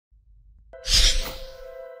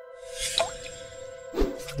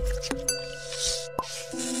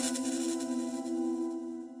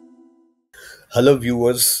Hello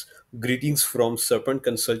viewers, greetings from Serpent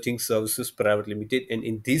Consulting Services Private Limited, and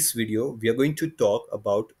in this video we are going to talk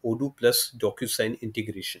about Odoo plus DocuSign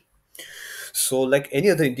integration. So like any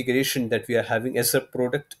other integration that we are having as a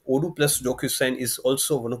product, Odoo plus DocuSign is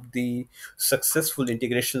also one of the successful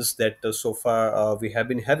integrations that so far we have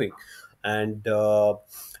been having. And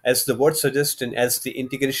as the word suggests, and as the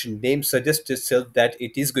integration name suggests itself, that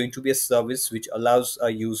it is going to be a service which allows a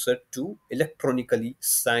user to electronically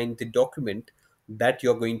sign the document that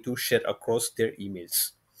you're going to share across their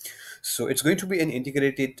emails. So it's going to be an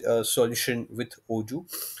integrated solution with Odoo.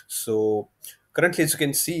 So currently, as you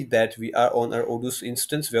can see that we are on our Odoo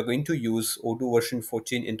instance, we are going to use Odoo version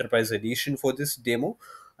 14 Enterprise Edition for this demo.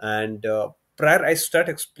 And prior I start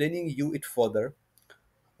explaining you it further,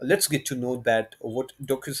 let's get to know that what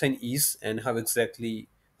DocuSign is and how exactly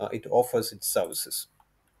it offers its services.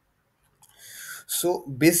 So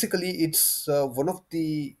basically, it's one of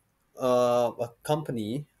the a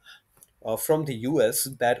company from the US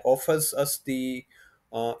that offers us the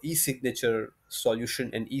e-signature solution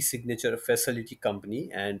and e-signature facility company,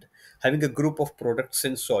 and having a group of products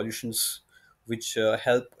and solutions which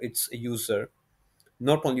help its user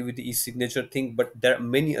not only with the e-signature thing, but there are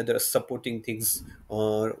many other supporting things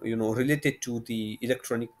related to the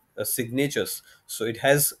electronic signatures. So it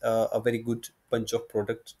has a very good bunch of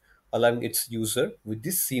products allowing its user with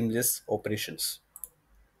these seamless operations.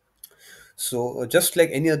 So just like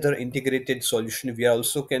any other integrated solution, we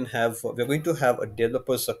also can have we're going to have a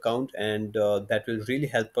developer's account, and that will really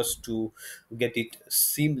help us to get it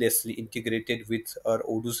seamlessly integrated with our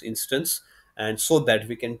Odoo's instance, and so that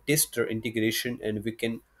we can test our integration and we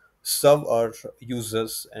can serve our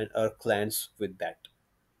users and our clients with that.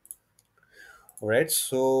 All right,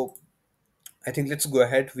 so I think let's go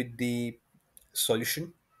ahead with the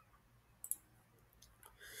solution.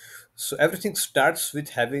 So everything starts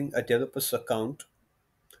with having a developer's account.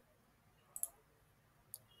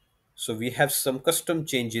 So we have some custom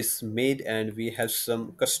changes made, and we have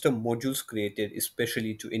some custom modules created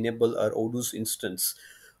especially to enable our Odoo's instance.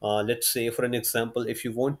 Let's say, for an example, if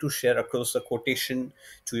you want to share across a quotation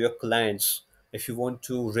to your clients, if you want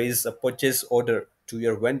to raise a purchase order to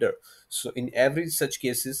your vendor. So in every such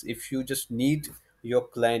cases, if you just need your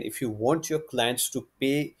client, if you want your clients to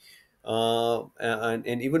pay,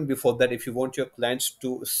 and even before that, if you want your clients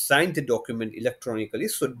to sign the document electronically,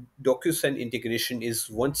 so DocuSign integration is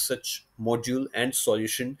one such module and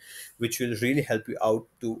solution which will really help you out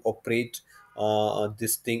to operate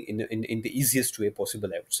this thing in the easiest way possible,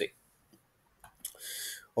 I would say.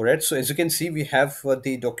 All right, so as you can see, we have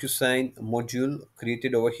the DocuSign module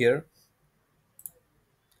created over here.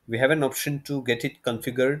 We have an option to get it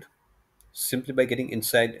configured simply by getting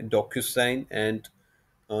inside DocuSign and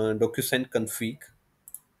DocuSign config.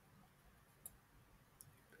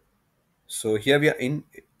 So here we are in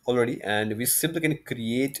already, and we simply can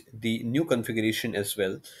create the new configuration as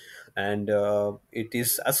well. And it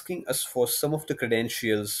is asking us for some of the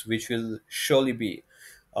credentials which will surely be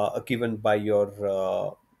given by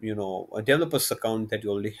your a developer's account that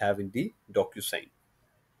you already have in the DocuSign.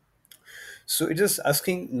 So it is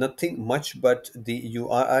asking nothing much but the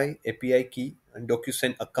URI, API key, and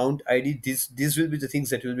DocuSign account ID. These will be the things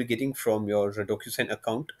that you will be getting from your DocuSign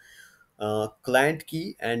account, client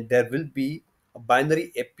key, and there will be a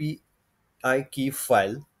binary API key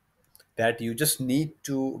file that you just need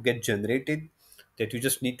to get generated, that you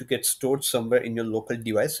just need to get stored somewhere in your local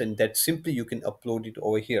device, and that simply you can upload it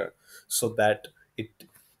over here so that it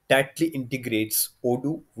tightly integrates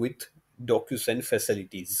Odoo with DocuSign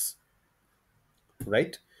facilities,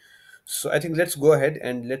 right? So I think let's go ahead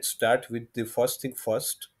and let's start with the first thing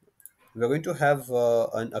first. We're going to have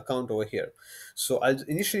an account over here. So I'll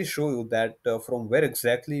initially show you that from where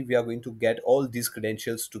exactly we are going to get all these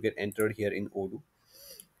credentials to get entered here in Odoo.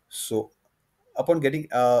 So upon getting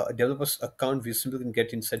a developer's account, we simply can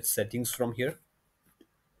get inside settings from here.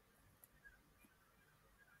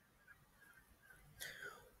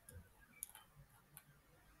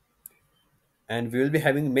 And we will be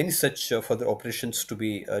having many such further operations to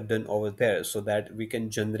be done over there, so that we can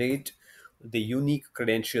generate the unique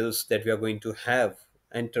credentials that we are going to have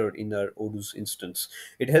entered in our Odoo's instance.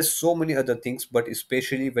 It has so many other things, but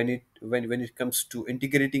especially when it comes to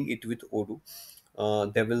integrating it with Odoo,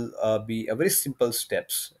 there will be a very simple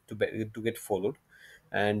steps to get followed.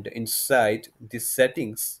 And inside the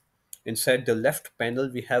settings, inside the left panel,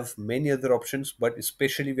 we have many other options, but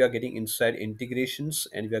especially we are getting inside integrations,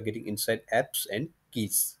 and we are getting inside apps and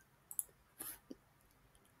keys.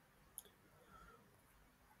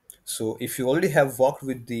 So if you already have worked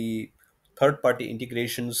with the third party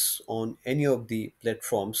integrations on any of the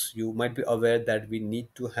platforms, you might be aware that we need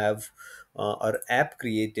to have our app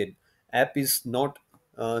created. App is not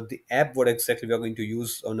the app what exactly we are going to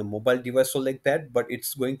use on a mobile device or like that, but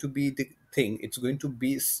it's going to be the thing. It's going to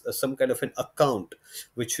be some kind of an account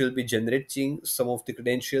which will be generating some of the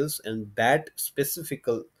credentials, and that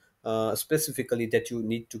specifically that you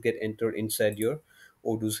need to get entered inside your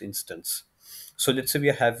Odoo's instance. So let's say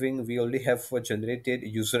we already have generated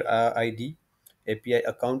user ID, API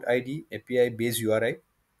account ID, API base URI.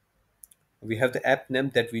 We have the app name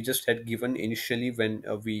that we just had given initially when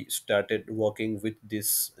we started working with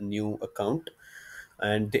this new account,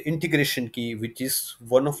 and the integration key, which is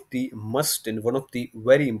one of the must and one of the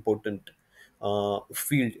very important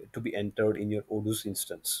field to be entered in your Odoo's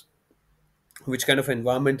instance. Which kind of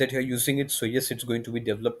environment that you're using it. So yes, it's going to be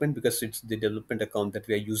development, because it's the development account that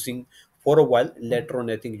we are using for a while. Later on,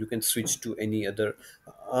 I think you can switch to any other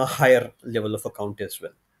higher level of account as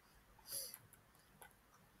well.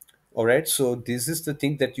 All right, so this is the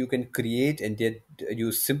thing that you can create and that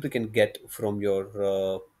you simply can get from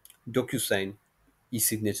your DocuSign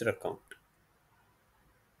e-signature account.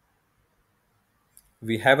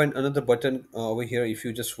 We have another button over here. If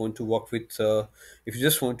you just want to work with if you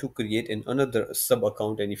just want to create another sub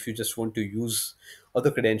account, and if you just want to use other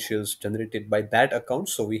credentials generated by that account,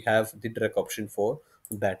 so we have the direct option for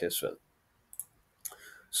that as well.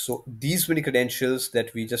 So these many credentials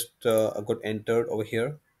that we just got entered over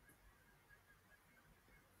here,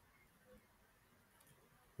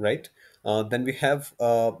 right? Then we have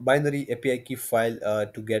binary API key file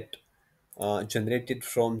to get generated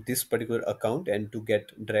from this particular account and to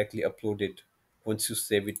get directly uploaded once you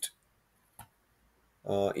save it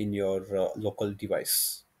in your local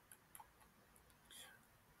device.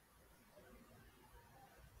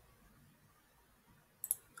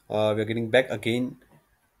 We're getting back again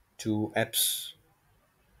to apps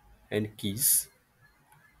and keys.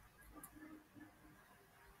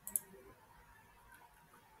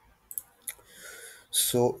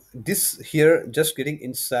 So this here just getting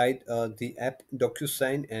inside the app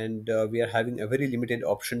DocuSign, and we are having a very limited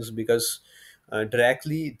options, because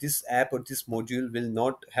directly this app or this module will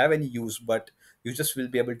not have any use, but you just will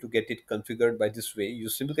be able to get it configured by this way. You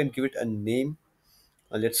simply can give it a name.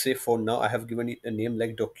 Let's say for now I have given it a name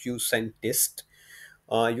like DocuSign Test.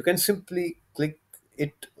 You can simply click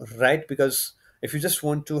it, right? Because if you just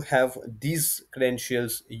want to have these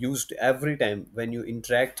credentials used every time when you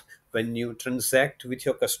interact, when you transact with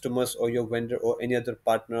your customers or your vendor or any other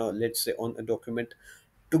partner, let's say on a document,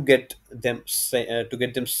 to get them to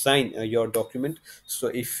get them sign your document. So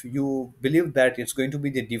if you believe that it's going to be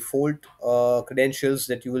the default credentials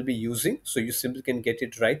that you will be using, so you simply can get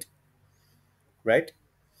it right, right?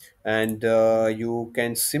 And you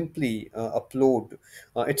can simply upload.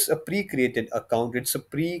 It's a pre-created account. It's a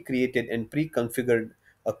pre-created and pre-configured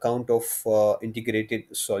account of integrated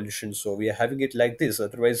solution. So we are having it like this.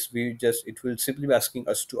 Otherwise, it will simply be asking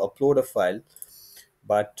us to upload a file.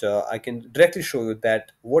 But I can directly show you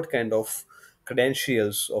that what kind of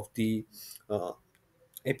credentials of the uh,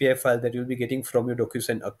 API file that you'll be getting from your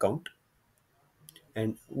DocuSign account,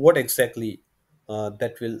 and what exactly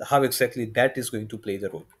how exactly that is going to play the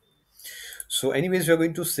role. So anyways, we're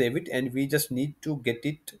going to save it, and we just need to get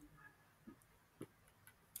it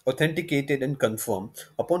authenticated and confirm.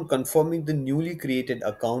 Upon confirming the newly created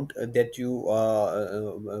account that you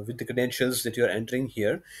with the credentials that you are entering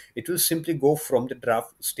here, it will simply go from the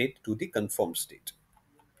draft state to the confirmed state.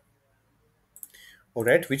 All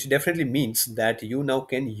right, which definitely means that you now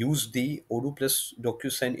can use the Odoo plus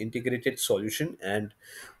DocuSign integrated solution, and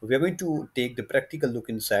we are going to take the practical look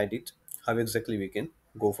inside it, how exactly we can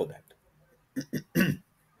go for that.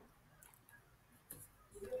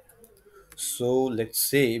 So let's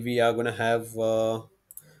say we are going to have we're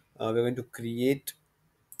going to create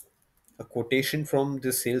a quotation from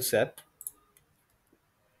the sales app.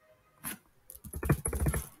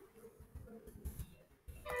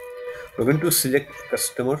 We're going to select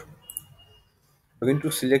customer. We're going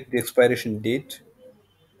to select the expiration date,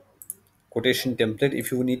 quotation template.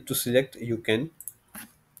 If you need to select, you can.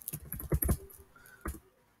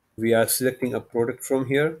 We are selecting a product from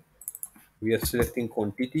here. We are selecting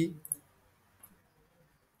quantity,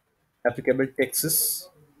 applicable taxes,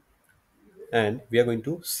 and we are going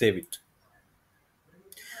to save it.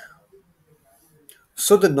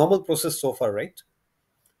 So the normal process so far, right?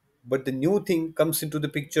 But the new thing comes into the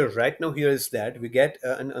picture right now here is that we get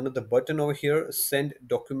another button over here, send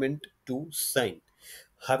document to sign.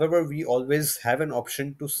 However, we always have an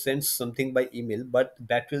option to send something by email, but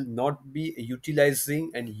that will not be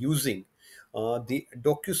utilizing and using the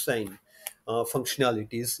DocuSign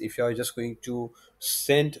functionalities if you are just going to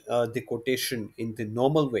send the quotation in the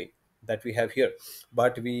normal way. that we have here,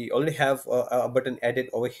 but we already have a button added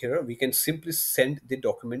over here. We can simply send the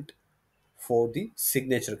document for the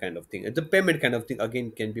signature kind of thing, and the payment kind of thing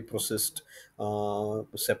again can be processed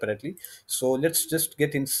separately. So let's just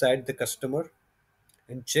get inside the customer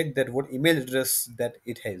and check that what email address that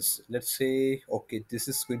it has. Let's say, okay, this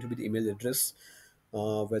is going to be the email address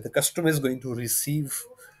where the customer is going to receive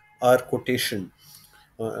our quotation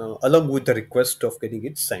along with the request of getting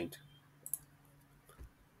it signed.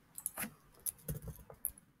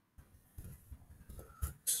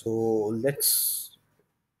 So let's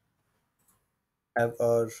have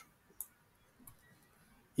our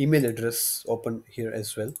email address open here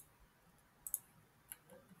as well.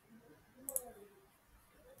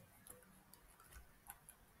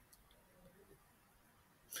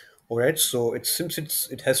 All right, so it seems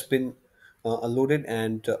it has been unloaded,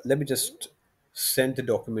 and let me just send the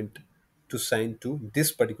document to sign to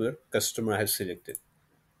this particular customer I have selected.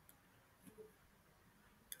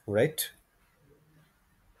 All right.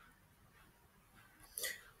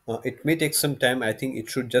 It may take some time. I think it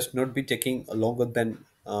should just not be taking longer than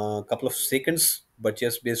a couple of seconds. But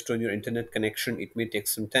yes, based on your internet connection, it may take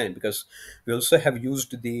some time because we also have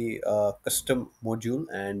used the custom module,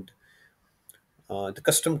 and the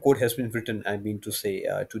custom code has been written, I mean to say,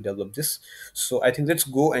 to develop this. So I think let's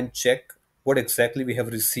go and check what exactly we have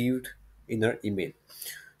received in our email.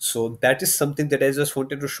 So that is something that I just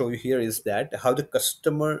wanted to show you here, is that how the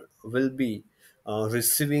customer will be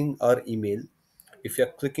receiving our email if you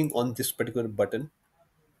are clicking on this particular button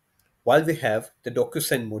while we have the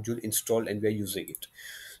DocuSign module installed and we are using it.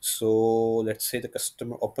 So let's say the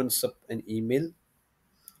customer opens up an email.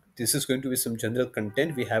 This is going to be some general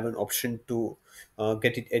content. We have an option to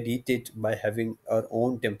get it edited by having our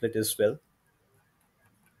own template as well.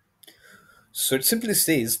 So it simply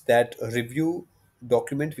says that a review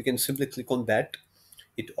document, we can simply click on that.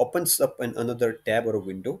 It opens up another tab or a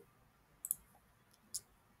window.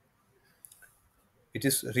 It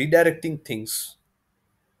is redirecting things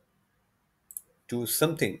to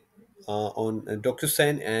something on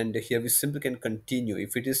DocuSign, and here we simply can continue.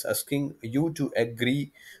 If it is asking you to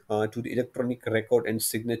agree to the electronic record and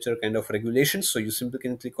signature kind of regulations, so you simply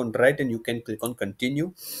can click on right and you can click on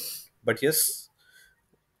continue. But yes,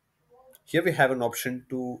 here we have an option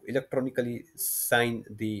to electronically sign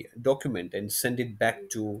the document and send it back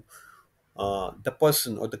to the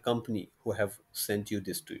person or the company who have sent you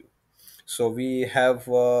this to you. So we have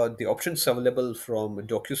the options available from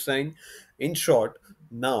DocuSign. In short,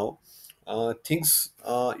 now things,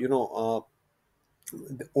 the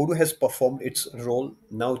Odoo has performed its role.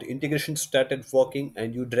 Now the integration started working,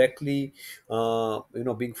 and you directly,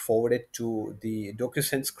 being forwarded to the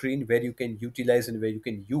DocuSign screen where you can utilize and where you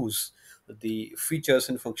can use the features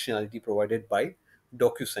and functionality provided by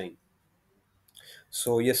DocuSign.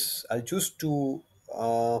 So yes, I'll choose to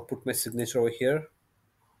put my signature over here.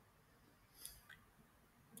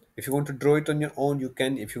 If you want to draw it on your own, you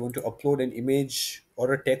can. If you want to upload an image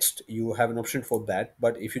or a text, you have an option for that.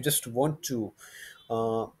 But if you just want to,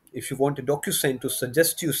 if you want a DocuSign to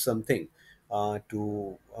suggest you something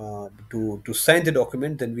to sign the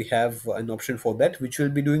document, then we have an option for that, which will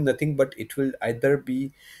be doing nothing, but it will either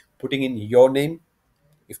be putting in your name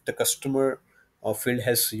if the customer field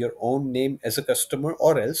has your own name as a customer,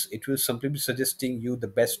 or else it will simply be suggesting you the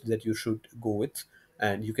best that you should go with,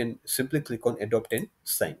 and you can simply click on adopt and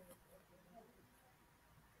sign.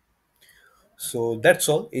 So that's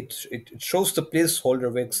all. It shows the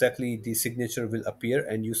placeholder where exactly the signature will appear,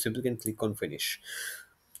 and you simply can click on finish.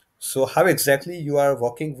 So how exactly you are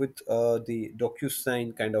working with the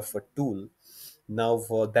DocuSign kind of a tool now,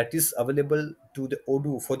 that is available to the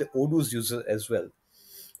Odoo for the Odoo's user as well,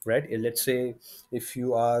 right? Let's say if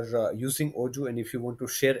you are using Odoo and if you want to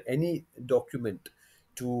share any document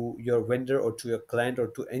to your vendor or to your client or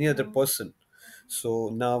to any other person, so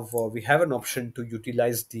now we have an option to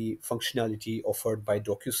utilize the functionality offered by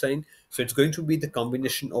DocuSign. So it's going to be the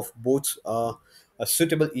combination of both a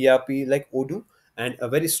suitable ERP like Odoo and a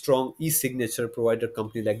very strong e-signature provider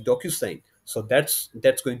company like DocuSign. So that's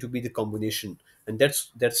going to be the combination, and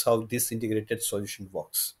that's how this integrated solution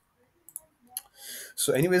works.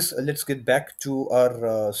 So, anyways, let's get back to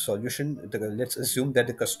our solution. Let's assume that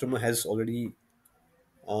the customer has already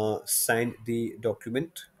signed the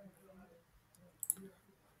document.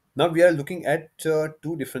 Now we are looking at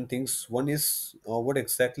two different things. One is what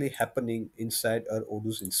exactly happening inside our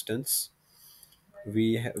Odoo's instance.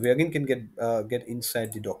 We again can get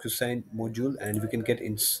inside the DocuSign module, and we can get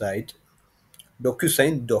inside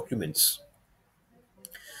DocuSign documents.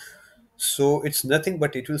 So it's nothing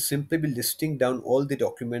but it will simply be listing down all the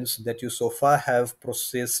documents that you so far have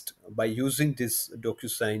processed by using this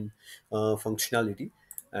DocuSign functionality,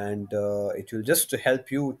 and it will just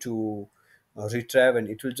help you to retrieve,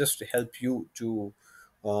 and it will just help you to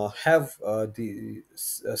have the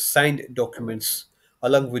signed documents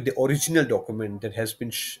along with the original document that has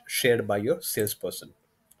been shared by your salesperson.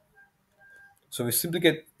 So we simply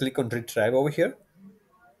get click on retrieve over here,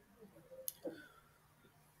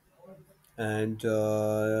 and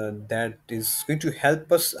that is going to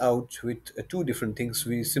help us out with two different things.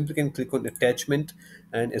 We simply can click on attachment,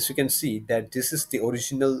 and as you can see that this is the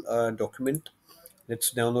original document.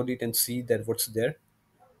 Let's download it and see that what's there.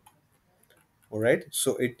 All right,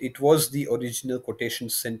 so it was the original quotation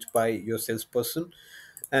sent by your salesperson,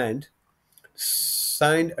 and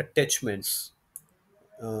signed attachments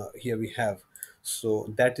here we have.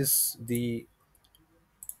 So that is the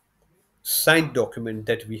signed document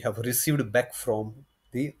that we have received back from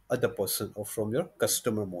the other person or from your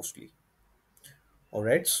customer mostly. All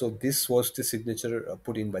right, so this was the signature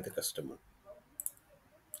put in by the customer.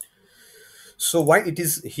 So why it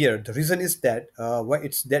is here, the reason is that why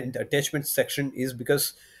it's there in the attachment section is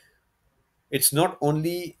because it's not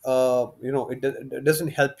only it doesn't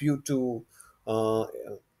help you to uh,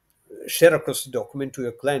 share across the document to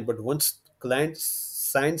your client, but once client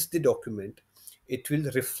signs the document, it will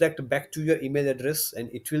reflect back to your email address,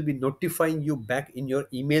 and it will be notifying you back in your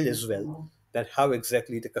email as well that how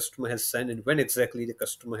exactly the customer has signed and when exactly the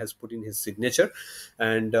customer has put in his signature,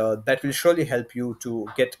 and that will surely help you to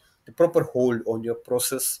get the proper hold on your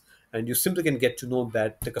process, and you simply can get to know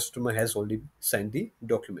that the customer has already signed the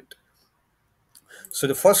document. So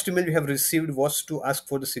the first email we have received was to ask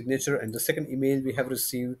for the signature, and the second email we have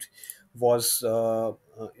received was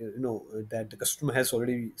that the customer has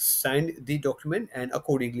already signed the document, and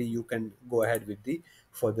accordingly you can go ahead with the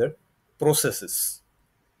further processes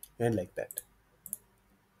and like that.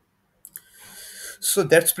 So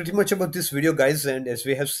that's pretty much about this video, guys. And as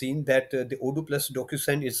we have seen that the Odoo plus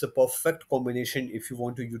DocuSign is a perfect combination if you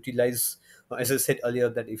want to utilize, as I said earlier,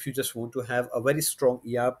 that if you just want to have a very strong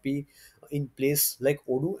ERP in place like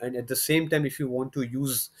Odoo, and at the same time, if you want to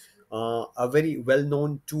use a very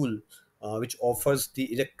well-known tool which offers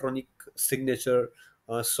the electronic signature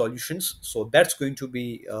solutions, so that's going to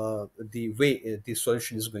be the way the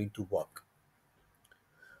solution is going to work.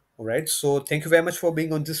 All right. So thank you very much for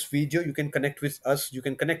being on this video. You can connect with us. You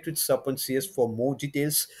can connect with Serpent CS for more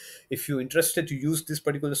details. If you're interested to use this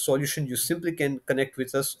particular solution, you simply can connect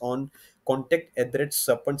with us on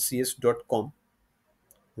contact@serpentcs.com.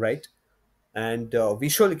 Right. And we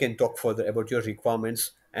surely can talk further about your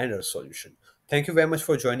requirements and our solution. Thank you very much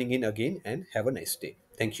for joining in again, and have a nice day.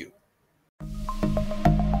 Thank you.